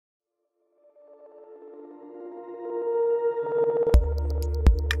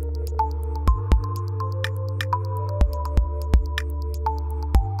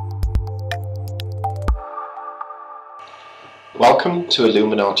Welcome to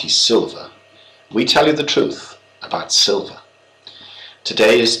Illuminati Silver. We tell you the truth about silver.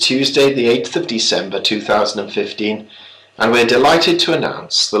 Today is Tuesday the 8th of December 2015 and we're delighted to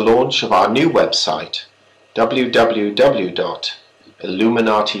announce the launch of our new website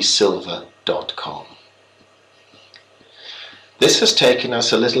www.illuminatisilver.com. This has taken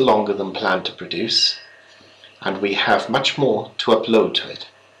us a little longer than planned to produce and we have much more to upload to it.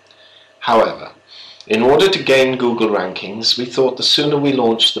 However, in order to gain Google rankings, we thought the sooner we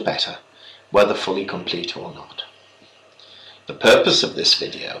launched the better, whether fully complete or not. The purpose of this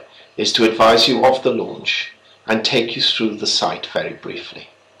video is to advise you of the launch and take you through the site very briefly.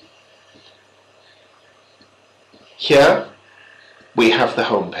 Here we have the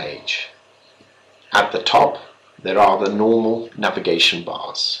home page. At the top there are the normal navigation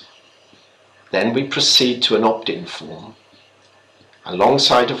bars. Then we proceed to an opt-in form,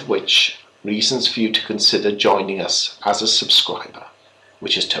 alongside of which reasons for you to consider joining us as a subscriber,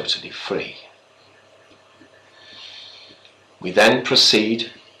 which is totally free. We then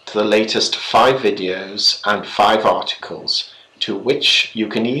proceed to the latest 5 videos and 5 articles to which you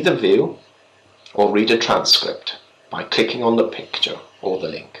can either view or read a transcript by clicking on the picture or the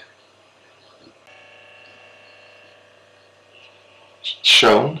link.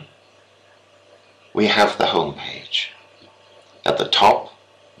 Shown, we have the home page. At the top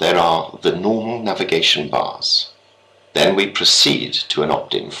there are the normal navigation bars. Then we proceed to an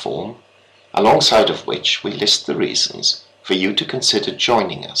opt-in form, alongside of which we list the reasons for you to consider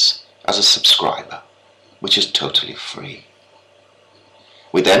joining us as a subscriber, which is totally free.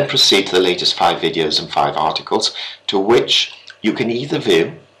 We then proceed to the latest 5 videos and 5 articles to which you can either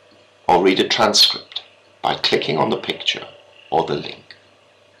view or read a transcript by clicking on the picture or the link.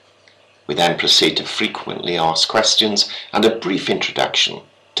 We then proceed to frequently asked questions and a brief introduction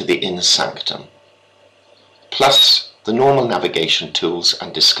to the inner sanctum, plus the normal navigation tools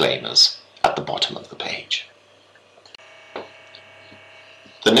and disclaimers at the bottom of the page.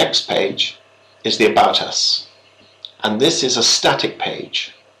 The next page is the About Us, and this is a static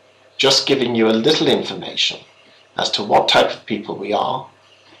page just giving you a little information as to what type of people we are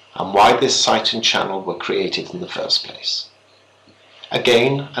and why this site and channel were created in the first place.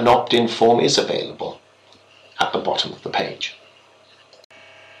 Again, an opt-in form is available at the bottom of the page.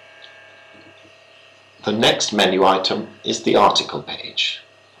 The next menu item is the article page.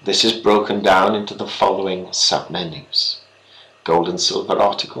 This is broken down into the following sub-menus: gold and silver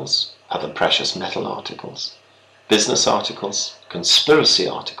articles, other precious metal articles, business articles, conspiracy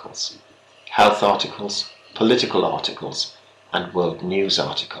articles, health articles, political articles, and world news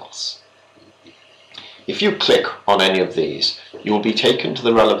articles. If you click on any of these, you will be taken to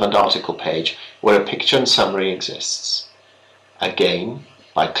the relevant article page where a picture and summary exists. Again,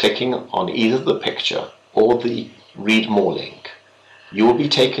 by clicking on either the picture or the Read More link, you will be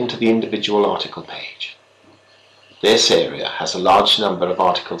taken to the individual article page. This area has a large number of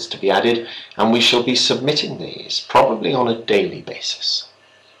articles to be added, and we shall be submitting these probably on a daily basis.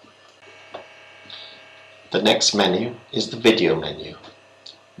 The next menu is the video menu,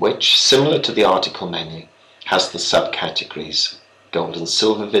 which, similar to the article menu, has the subcategories: gold and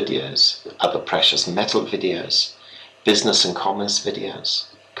silver videos, other precious metal videos, business and commerce videos,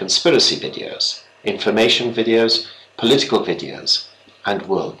 conspiracy videos, information videos, political videos, and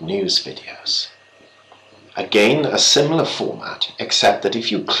world news videos. Again, a similar format, except that if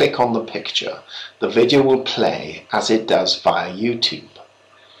you click on the picture, the video will play as it does via YouTube.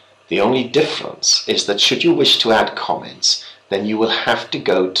 The only difference is that should you wish to add comments, then you will have to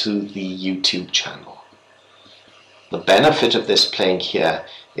go to the YouTube channel. The benefit of this playing here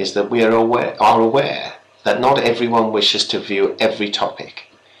is that we are aware that not everyone wishes to view every topic,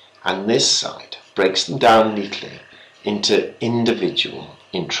 and this site breaks them down neatly into individual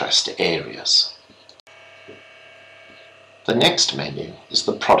interest areas. The next menu is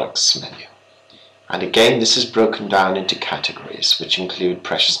the products menu, and again this is broken down into categories which include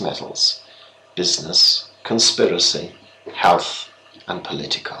precious metals, business, conspiracy, health, and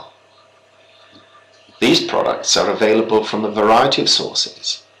political. These products are available from a variety of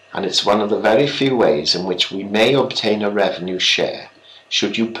sources, and it's one of the very few ways in which we may obtain a revenue share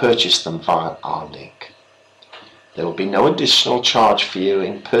should you purchase them via our link. There will be no additional charge for you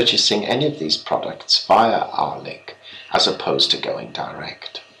in purchasing any of these products via our link, as opposed to going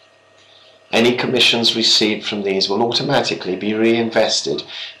direct. Any commissions received from these will automatically be reinvested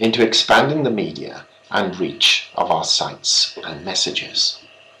into expanding the media and reach of our sites and messages.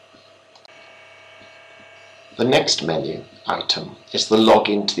 The next menu item is the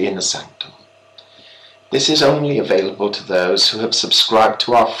login to the inner sanctum. This is only available to those who have subscribed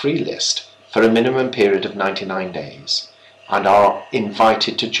to our free list for a minimum period of 99 days and are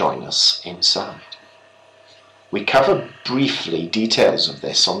invited to join us inside. We cover briefly details of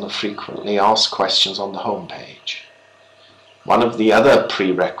this on the frequently asked questions on the homepage. One of the other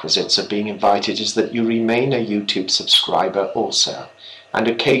prerequisites of being invited is that you remain a YouTube subscriber also, and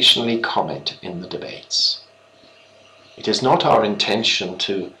occasionally comment in the debates. It is not our intention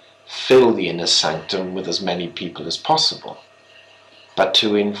to fill the inner sanctum with as many people as possible, but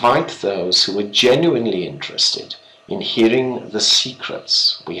to invite those who are genuinely interested in hearing the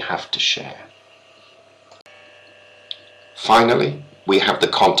secrets we have to share. Finally, we have the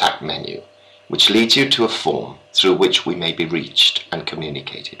contact menu, which leads you to a form through which we may be reached and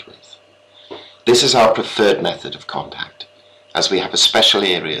communicated with. This is our preferred method of contact, as we have a special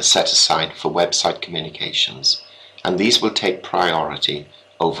area set aside for website communications, and these will take priority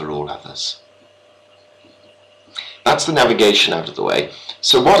over all others. That's the navigation out of the way.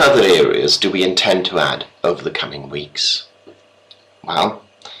 So what other areas do we intend to add over the coming weeks? Well,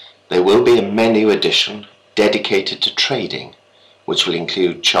 there will be a menu addition dedicated to trading, which will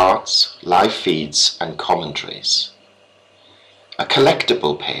include charts, live feeds and commentaries. A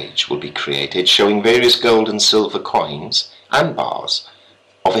collectible page will be created showing various gold and silver coins and bars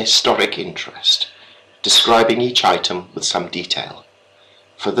of historic interest, describing each item with some detail,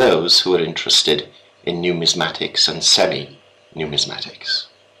 for those who are interested in numismatics and semi-numismatics.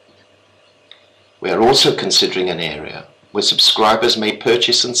 We are also considering an area where subscribers may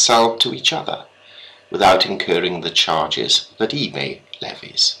purchase and sell to each other without incurring the charges that eBay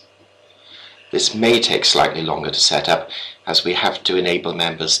levies. This may take slightly longer to set up, as we have to enable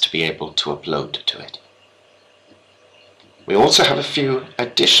members to be able to upload to it. We also have a few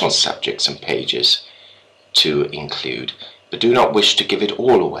additional subjects and pages to include, but do not wish to give it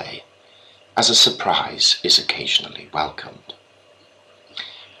all away, as a surprise is occasionally welcomed.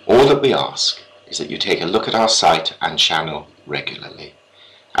 All that we ask is that you take a look at our site and channel regularly,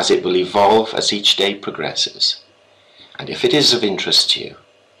 as it will evolve as each day progresses. And if it is of interest to you,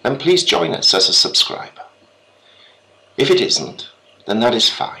 then please join us as a subscriber. If it isn't, then that is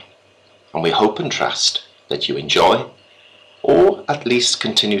fine, and we hope and trust that you enjoy, or at least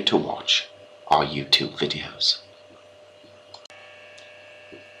continue to watch, our YouTube videos.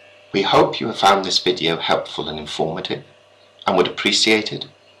 We hope you have found this video helpful and informative, and would appreciate it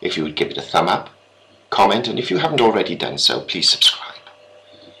if you would give it a thumb up, comment, and if you haven't already done so, please subscribe.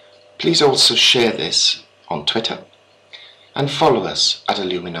 Please also share this on Twitter and follow us at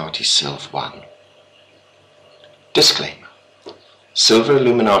Illuminati Silv 1. Disclaimer: Silver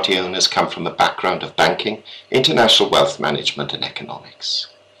Illuminati owners come from a background of banking, international wealth management and economics.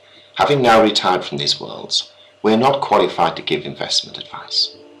 Having now retired from these worlds, we are not qualified to give investment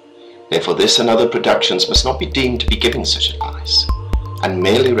advice. Therefore, this and other productions must not be deemed to be giving such advice, and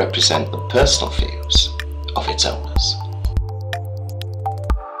merely represent the personal views of its owners.